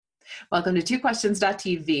Welcome to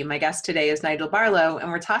TwoQuestions.tv. My guest today is Nigel Barlow, and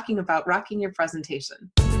we're talking about rocking your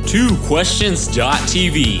presentation.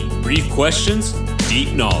 TwoQuestions.tv. Brief questions,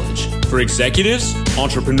 deep knowledge for executives,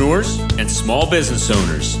 entrepreneurs, and small business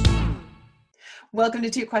owners. Welcome to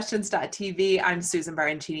TwoQuestions.tv. I'm Susan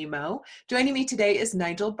Baroncini-Moe. Joining me today is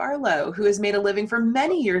Nigel Barlow, who has made a living for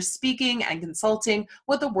many years speaking and consulting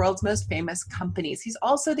with the world's most famous companies. He's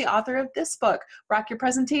also the author of this book, Rock Your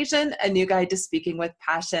Presentation, A New Guide to Speaking with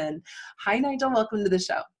Passion. Hi, Nigel. Welcome to the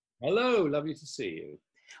show. Hello. Lovely to see you.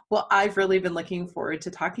 Well, I've really been looking forward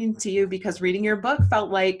to talking to you because reading your book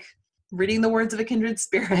felt like reading the words of a kindred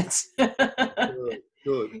spirit.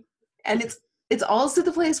 Good. And it's also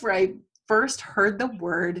the place where I first heard the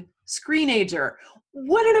word screenager.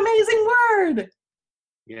 What an amazing word.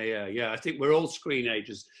 Yeah. I think we're all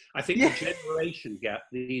screenagers. I think the generation gap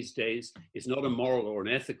these days is not a moral or an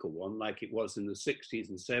ethical one like it was in the 60s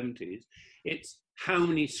and 70s. It's how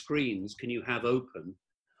many screens can you have open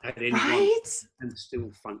at any one time and still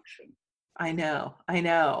function? I know.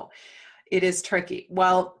 It is tricky.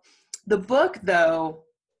 Well, the book, though,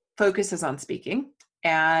 focuses on speaking.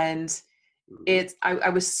 And I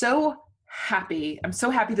was so happy. I'm so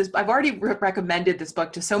happy I've already recommended this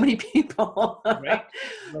book to so many people. Right.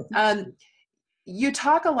 You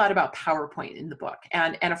talk a lot about PowerPoint in the book.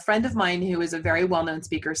 And a friend of mine who is a very well-known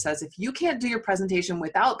speaker says, if you can't do your presentation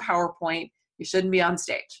without PowerPoint, you shouldn't be on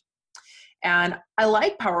stage. And I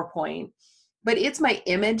like PowerPoint, but it's my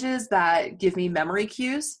images that give me memory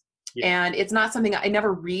cues. Yeah. And it's not something I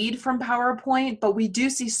never read from PowerPoint, but we do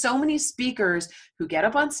see so many speakers who get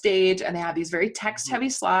up on stage and they have these very text-heavy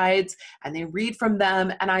slides and they read from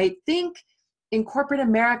them. And I think in corporate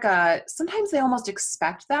America, sometimes they almost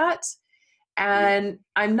expect that. And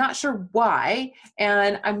I'm not sure why.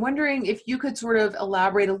 And I'm wondering if you could sort of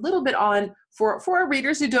elaborate a little bit on, for our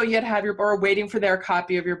readers who don't yet have or are waiting for their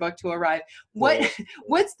copy of your book to arrive,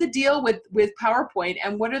 what's the deal with PowerPoint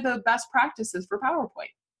and what are the best practices for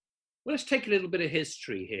PowerPoint? Well, let's take a little bit of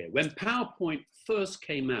history here. When PowerPoint first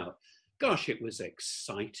came out, gosh, it was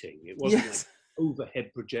exciting. It wasn't like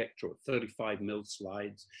overhead projector or 35 mil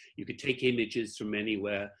slides. You could take images from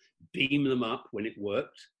anywhere, beam them up when it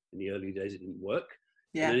worked. In the early days, it didn't work.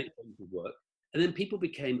 And then it came to work. And then people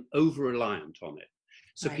became over-reliant on it.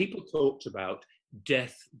 So people talked about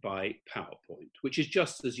death by PowerPoint, which is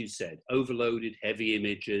just as you said, overloaded, heavy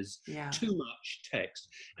images, too much text.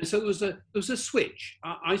 And so there was a switch.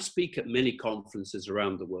 I speak at many conferences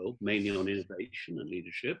around the world, mainly on innovation and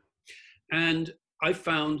leadership. And I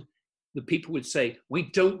found that people would say,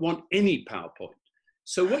 we don't want any PowerPoint.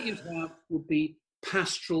 So what you'd have would be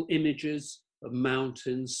pastoral images of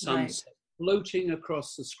mountains, sunset, floating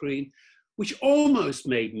across the screen, which almost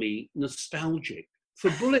made me nostalgic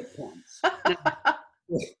for bullet points. Now,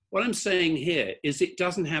 what I'm saying here is it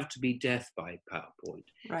doesn't have to be death by PowerPoint.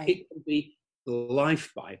 It can be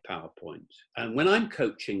life by PowerPoint. And when I'm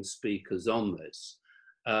coaching speakers on this,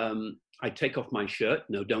 I take off my shirt.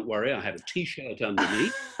 No, don't worry. I have a T-shirt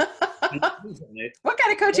underneath. What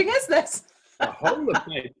kind of coaching is this? The whole of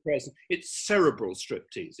my it's cerebral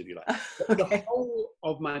striptease, if you like. The whole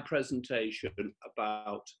of my presentation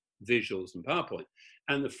about visuals and PowerPoint.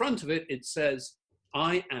 And the front of it, it says,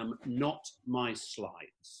 I am not my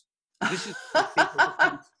slides. This is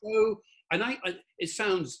it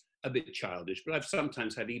sounds a bit childish, but I've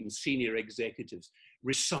sometimes had even senior executives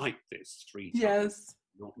recite this 3 times.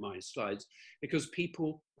 Not my slides, because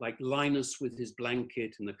people like Linus with his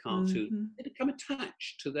blanket and the cartoon, they become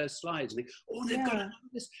attached to their slides and they've got to have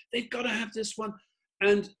this, they've got to have this one.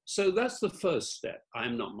 And so that's the first step.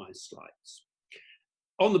 I'm not my slides.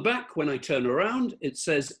 On the back, when I turn around, it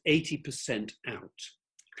says 80% out,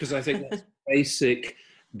 because I think that's a basic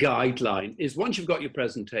guideline is once you've got your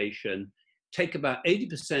presentation, take about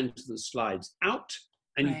 80% of the slides out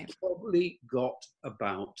and you've probably got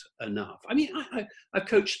about enough. I mean, I've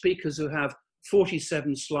coached speakers who have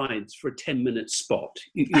 47 slides for a 10-minute spot.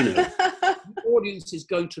 You know, the audience is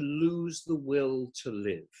going to lose the will to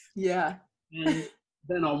live. Yeah. And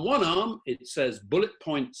then on one arm, it says bullet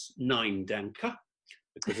points 9 Danke,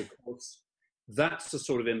 because of course, that's the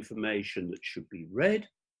sort of information that should be read,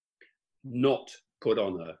 not put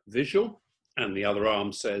on a visual. And the other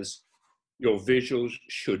arm says, your visuals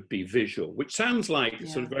should be visual, which sounds like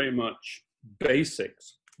sort of very much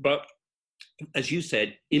basics. But as you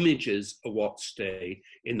said, images are what stay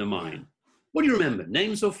in the mind. What do you remember?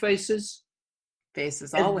 Names or faces?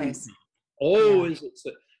 Faces, always. Always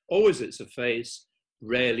it's a face,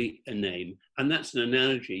 rarely a name. And that's an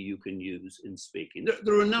analogy you can use in speaking.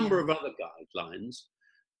 There are a number of other guidelines,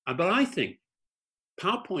 but I think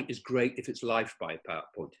PowerPoint is great if it's life by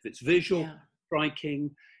PowerPoint. If it's visual, striking,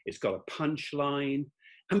 it's got a punchline.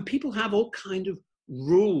 And people have all kind of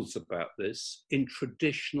rules about this in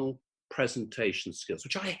traditional presentation skills,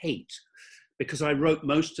 which I hate, because I wrote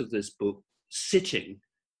most of this book sitting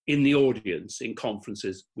in the audience in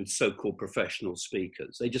conferences with so-called professional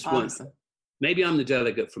speakers. They just weren't. Maybe I'm the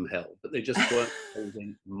delegate from hell, but they just weren't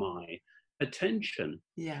holding my attention.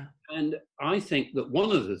 Yeah. And I think that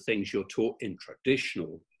one of the things you're taught in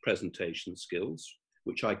traditional presentation skills,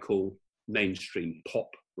 which I call mainstream pop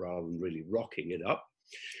rather than really rocking it up,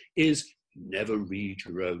 is never read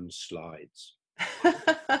your own slides.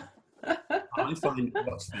 I find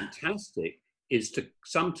what's fantastic is to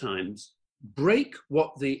sometimes break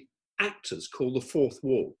what the actors call the fourth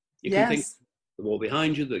wall. You can think the wall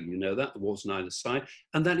behind you, that you know that, the walls on either side,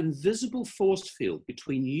 and that invisible force field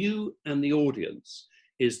between you and the audience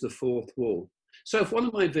is the fourth wall. So if one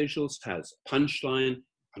of my visuals has a punchline,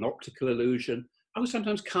 an optical illusion, I will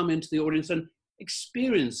sometimes come into the audience and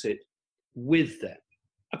experience it with them.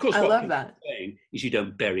 Of course, I what love I'm that. saying is you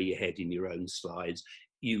don't bury your head in your own slides.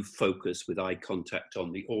 You focus with eye contact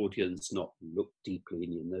on the audience, not look deeply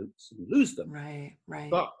in your notes and lose them. Right, right.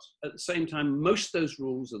 But at the same time, most of those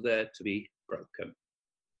rules are there to be broken.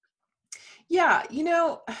 Yeah, you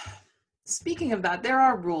know, speaking of that, there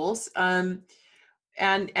are rules, and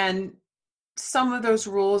some of those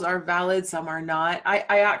rules are valid, some are not.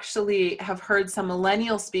 I actually have heard some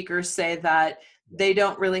millennial speakers say that they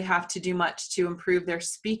don't really have to do much to improve their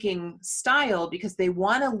speaking style because they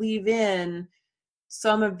want to leave in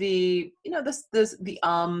some of the, you know, the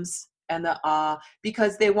ums and the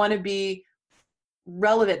because they want to be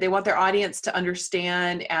relevant. They want their audience to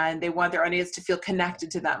understand, and they want their audience to feel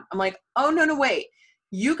connected to them. I'm like, oh, no, wait.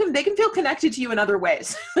 They can feel connected to you in other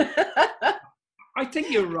ways. I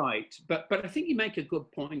think you're right, but I think you make a good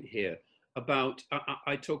point here about,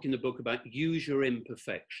 I talk in the book about use your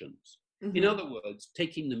imperfections. Mm-hmm. In other words,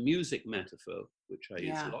 taking the music metaphor, which I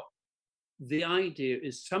use a lot, the idea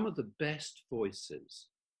is some of the best voices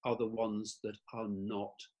are the ones that are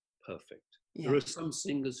not perfect. Yeah. There are some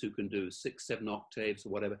singers who can do 6, 7 octaves or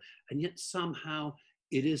whatever, and yet somehow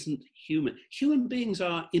it isn't human. Human beings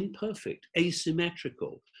are imperfect,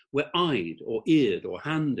 asymmetrical. We're eyed or eared or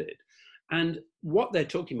handed. And what they're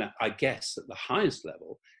talking about, I guess, at the highest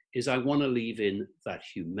level, is I want to leave in that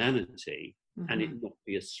humanity and it not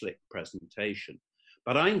be a slick presentation.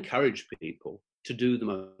 But I encourage people to do the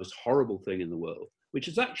most horrible thing in the world, which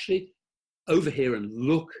is actually over here and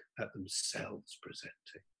look at themselves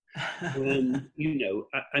presenting. You know,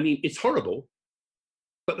 I mean, it's horrible,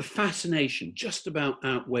 but the fascination just about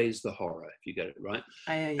outweighs the horror, if you get it right.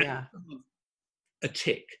 Yeah. A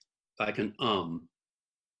tick, like an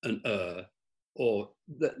an or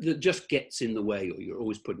that just gets in the way, or you're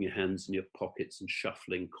always putting your hands in your pockets and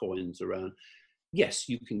shuffling coins around. Yes,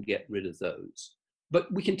 you can get rid of those. But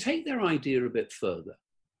we can take their idea a bit further.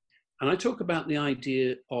 And I talk about the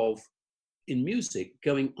idea of, in music,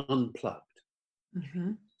 going unplugged.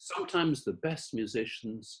 Mm-hmm. Sometimes the best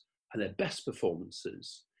musicians and their best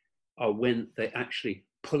performances are when they actually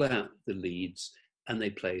pull out the leads and they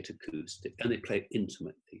play it acoustic and they play it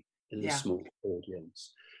intimately in a small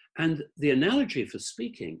audience. And the analogy for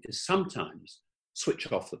speaking is sometimes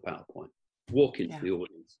switch off the PowerPoint, walk into the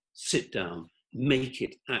audience, sit down, make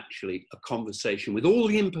it actually a conversation with all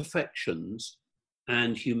the imperfections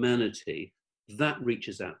and humanity that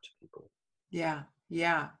reaches out to people. Yeah,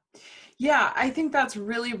 I think that's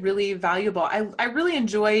really, really valuable. I really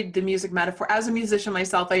enjoyed the music metaphor. As a musician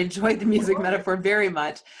myself, I enjoyed the music metaphor very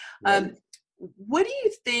much. What do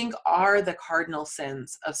you think are the cardinal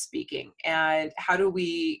sins of speaking, and how do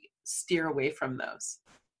we steer away from those?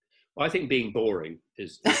 Well, I think being boring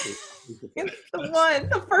is the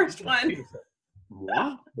first one.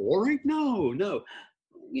 What? Boring? No.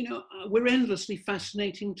 You know, we're endlessly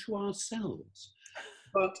fascinating to ourselves.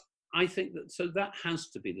 But I think that has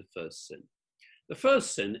to be the first sin.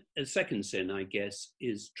 The second sin, I guess,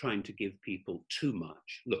 is trying to give people too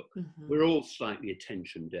much. Look, we're all slightly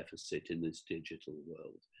attention deficit in this digital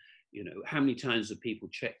world. You know, how many times do people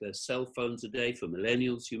check their cell phones a day? For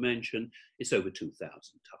millennials, you mentioned, it's over 2,000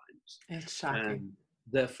 times. It's shocking. And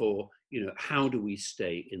therefore, you know, how do we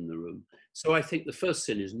stay in the room? So I think the first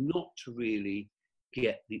sin is not to really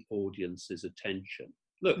get the audience's attention.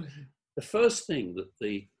 Look, the first thing that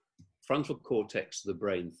the frontal cortex of the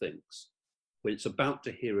brain thinks when it's about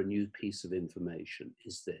to hear a new piece of information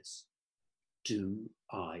is this: do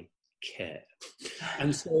I care?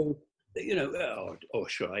 And so, you know, or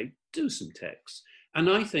should I do some text? And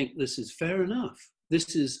I think this is fair enough.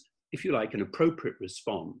 This is, if you like, an appropriate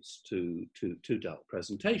response to adult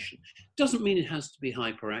presentation. Doesn't mean it has to be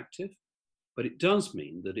hyperactive. but it does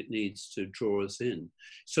mean that it needs to draw us in.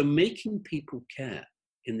 So making people care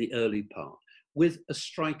in the early part with a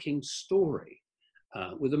striking story,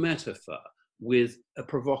 with a metaphor, with a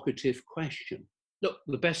provocative question. Look,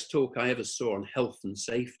 the best talk I ever saw on health and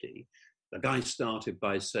safety, the guy started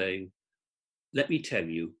by saying, let me tell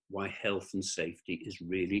you why health and safety is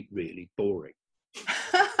really, really boring.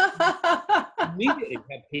 Immediately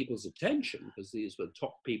had people's attention because these were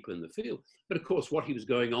top people in the field. But of course, what he was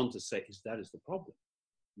going on to say is that is the problem.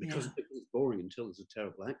 Because it's boring until there's a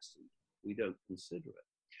terrible accident, we don't consider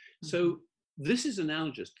it. So this is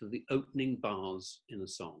analogous to the opening bars in a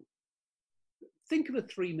song. Think of a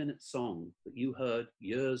 3-minute song that you heard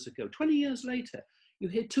years ago. 20 years later, you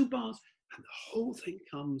hear 2 bars and the whole thing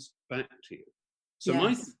comes back to you. So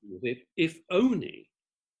my thinking is if only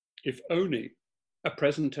a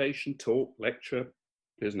presentation, talk, lecture,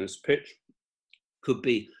 business pitch could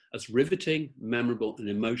be as riveting, memorable, and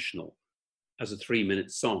emotional as a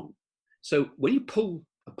 3-minute song. So when you pull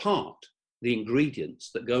apart the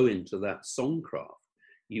ingredients that go into that songcraft,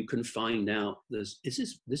 you can find out this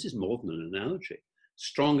is more than an analogy.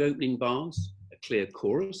 Strong opening bars, a clear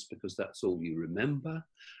chorus, because that's all you remember,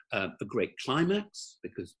 a great climax,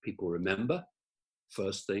 because people remember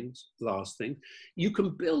first things, last things. You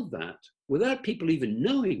can build that without people even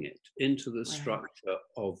knowing it into the structure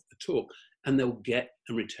of a talk, and they'll get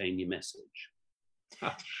and retain your message.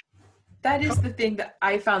 That is the thing that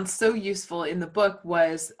I found so useful in the book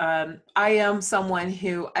was I am someone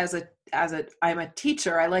who, I'm a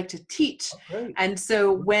teacher. I like to teach, and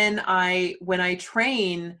so when I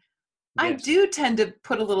train, I do tend to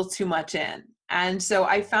put a little too much in. And so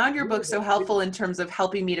I found your book so helpful in terms of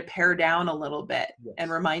helping me to pare down a little bit and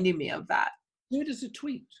reminding me of that. Do it as a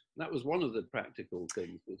tweet. That was one of the practical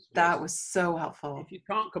things. That was so helpful. If you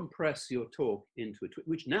can't compress your talk into a tweet,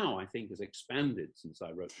 which now I think has expanded since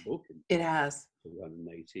I wrote the book. It has.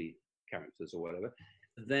 180 characters or whatever.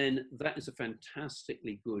 Then that is a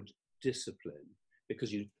fantastically good discipline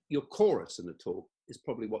because your chorus in the talk is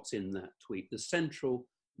probably what's in that tweet. The central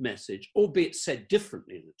message, albeit said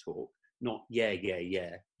differently in the talk, not yeah.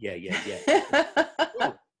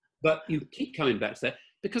 But you keep coming back to that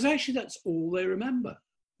because actually that's all they remember.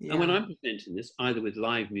 Yeah. And when I'm presenting this, either with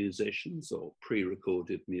live musicians or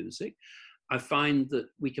pre-recorded music, I find that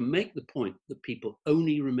we can make the point that people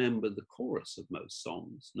only remember the chorus of most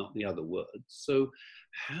songs, not the other words. So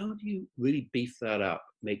how do you really beef that up,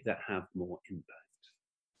 make that have more impact?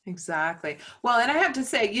 Exactly. Well, and I have to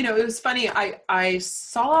say, it was funny. I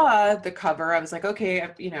saw the cover. I was like, okay,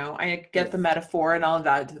 I get the metaphor and all of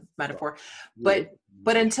that metaphor, but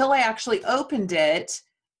until I actually opened it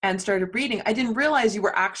and started reading, I didn't realize you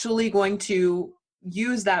were actually going to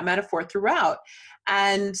use that metaphor throughout.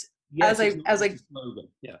 And yes,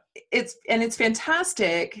 it's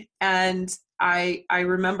fantastic. And I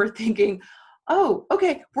remember thinking, oh,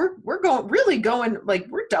 okay, we're going, like,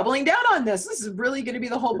 we're doubling down on this. This is really going to be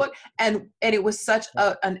the whole book. And it was such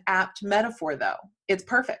an apt metaphor, though. It's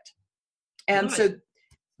perfect. And so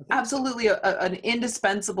absolutely an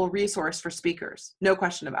indispensable resource for speakers. No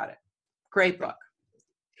question about it. Great book.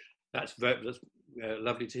 That's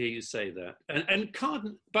lovely to hear you say that. And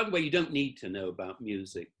Carden, by the way, you don't need to know about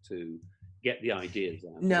music to get the ideas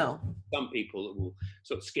out. No. Some people will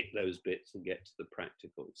sort of skip those bits and get to the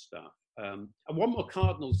practical stuff. And one more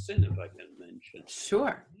cardinal sin, if I can mention.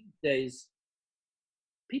 Sure. These days,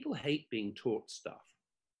 people hate being taught stuff,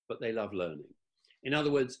 but they love learning. In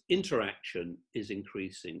other words, interaction is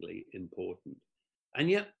increasingly important. And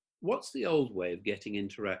yet, what's the old way of getting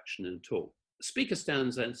interaction in a talk? The speaker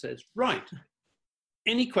stands there and says, right,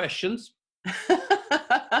 any questions?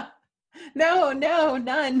 No,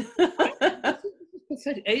 none.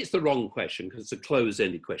 It's the wrong question because it's a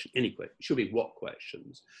closed-ended question. Any question. It should be what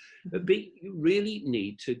questions. But you really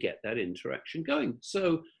need to get that interaction going.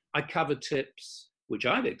 So I cover tips, which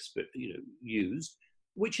I've used,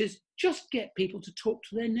 which is just get people to talk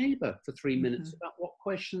to their neighbor for 3 minutes about what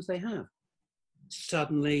questions they have.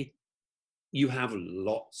 Suddenly, you have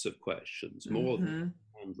lots of questions, more than you can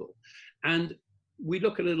handle. And we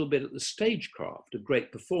look a little bit at the stagecraft of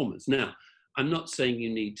great performers. Now, I'm not saying you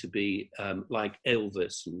need to be like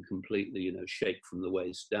Elvis and completely, shake from the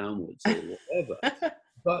waist downwards or whatever.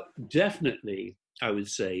 But definitely, I would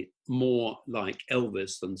say more like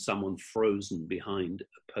Elvis than someone frozen behind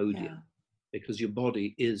a podium, because your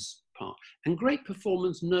body is part. And great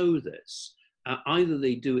performers know this. Either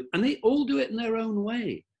they do it, and they all do it in their own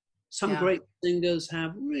way. Some great singers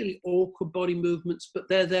have really awkward body movements, but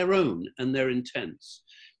they're their own and they're intense.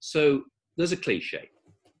 So there's a cliche.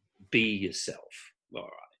 Be yourself. All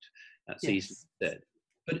right. That's easily said.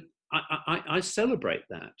 But I celebrate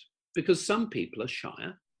that because some people are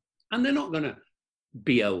shyer and they're not going to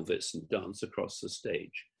be Elvis and dance across the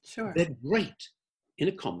stage. Sure. They're great in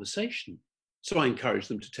a conversation. So I encourage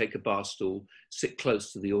them to take a bar stool, sit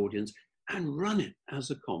close to the audience, and run it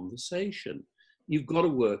as a conversation. You've got to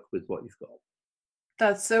work with what you've got.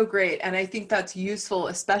 That's so great. And I think that's useful,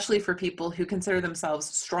 especially for people who consider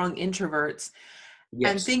themselves strong introverts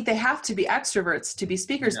and think they have to be extroverts to be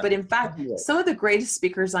speakers. But in fact, some of the greatest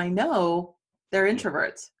speakers I know, they're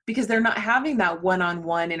introverts because they're not having that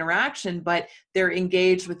one-on-one interaction, but they're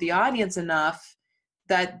engaged with the audience enough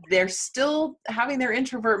that they're still having their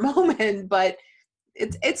introvert moment. But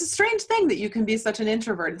it's a strange thing that you can be such an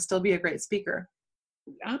introvert and still be a great speaker.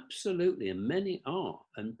 Absolutely. And many are.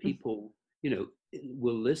 And people,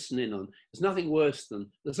 will listen in on, there's nothing worse than,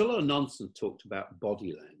 there's a lot of nonsense talked about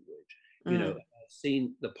body language. I've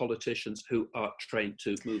seen the politicians who are trained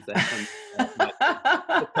to move their hands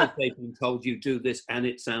because they've been told you do this and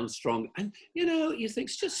it sounds strong. And, you think,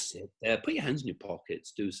 just sit there, put your hands in your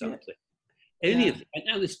pockets, do something. And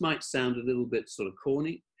now this might sound a little bit sort of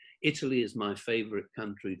corny. Italy is my favorite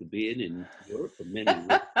country to be in Europe for many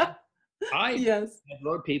years. I have a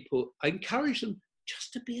lot of people, I encourage them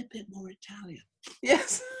just to be a bit more Italian.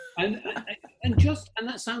 Yes. And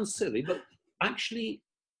that sounds silly, but actually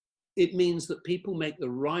it means that people make the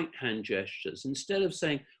right hand gestures instead of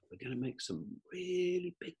saying, we're going to make some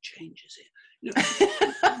really big changes here.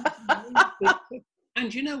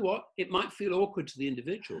 And you know what? It might feel awkward to the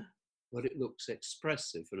individual, but it looks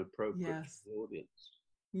expressive and appropriate to the audience.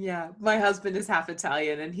 Yeah, my husband is half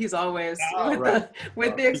Italian, and he's always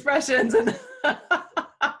with the expressions. And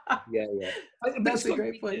that's a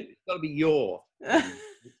great point. It's got to be your.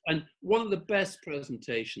 And one of the best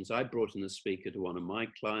presentations, I brought in a speaker to one of my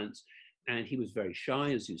clients, and he was very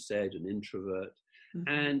shy, as you said, an introvert.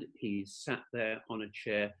 And he sat there on a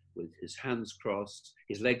chair with his hands crossed,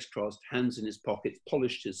 his legs crossed, hands in his pockets,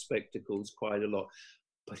 polished his spectacles quite a lot.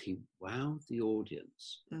 But he wowed the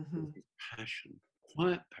audience with his passion,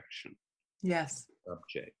 quiet passion. Yes.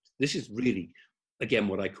 Subject. This is really, again,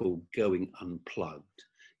 what I call going unplugged,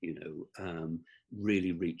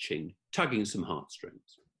 really tugging some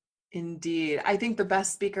heartstrings. Indeed. I think the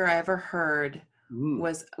best speaker I ever heard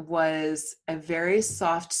was a very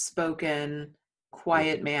soft-spoken,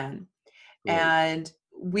 quiet man. Right. And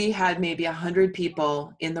we had maybe 100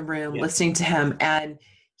 people in the room listening to him, and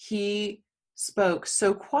he spoke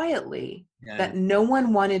so quietly that no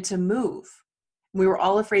one wanted to move. We were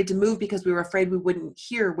all afraid to move because we were afraid we wouldn't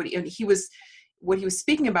hear what he was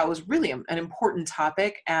speaking about was really an important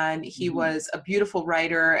topic. And he was a beautiful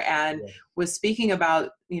writer and was speaking about,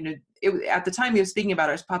 at the time he was speaking about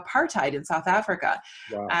apartheid in South Africa.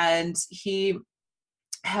 Wow. And he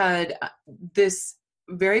had this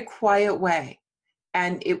very quiet way,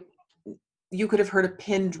 and you could have heard a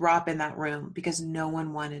pin drop in that room because no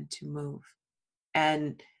one wanted to move.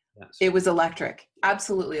 And it was electric,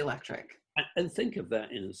 absolutely electric. And think of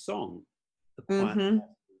that in a song. The quiet passage,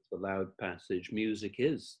 the loud passage. Music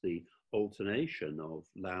is the alternation of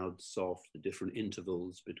loud, soft, the different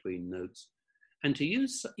intervals between notes. And to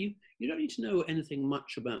use, you don't need to know anything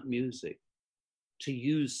much about music to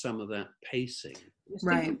use some of that pacing.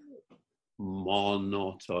 Right.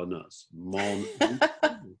 Monotonous.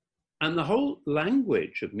 And the whole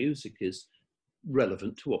language of music is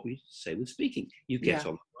relevant to what we say with speaking. You get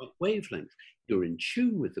on the right wavelength. You're in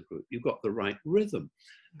tune with the group. You've got the right rhythm.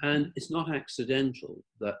 And it's not accidental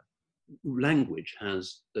that language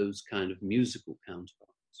has those kind of musical counterparts.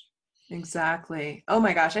 Exactly. Oh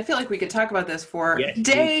my gosh. I feel like we could talk about this for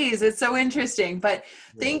days. It's so interesting. But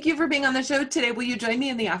thank you for being on the show today. Will you join me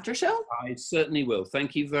in the after show? I certainly will.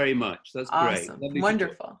 Thank you very much. That's awesome. Great.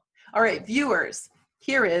 Wonderful. All right, viewers,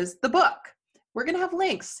 here is the book. We're going to have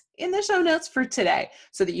links in the show notes for today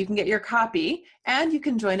so that you can get your copy, and you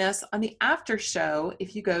can join us on the after show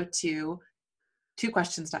if you go to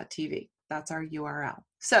twoquestions.tv. That's our URL.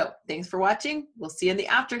 So thanks for watching. We'll see you in the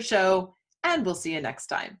after show, and we'll see you next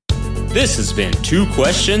time. This has been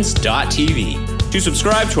twoquestions.tv. To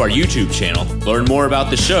subscribe to our YouTube channel, learn more about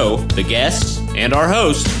the show, the guests, and our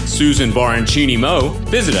host, Susan Baroncini Moe,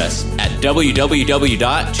 visit us at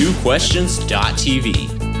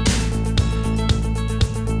www.twoquestions.tv.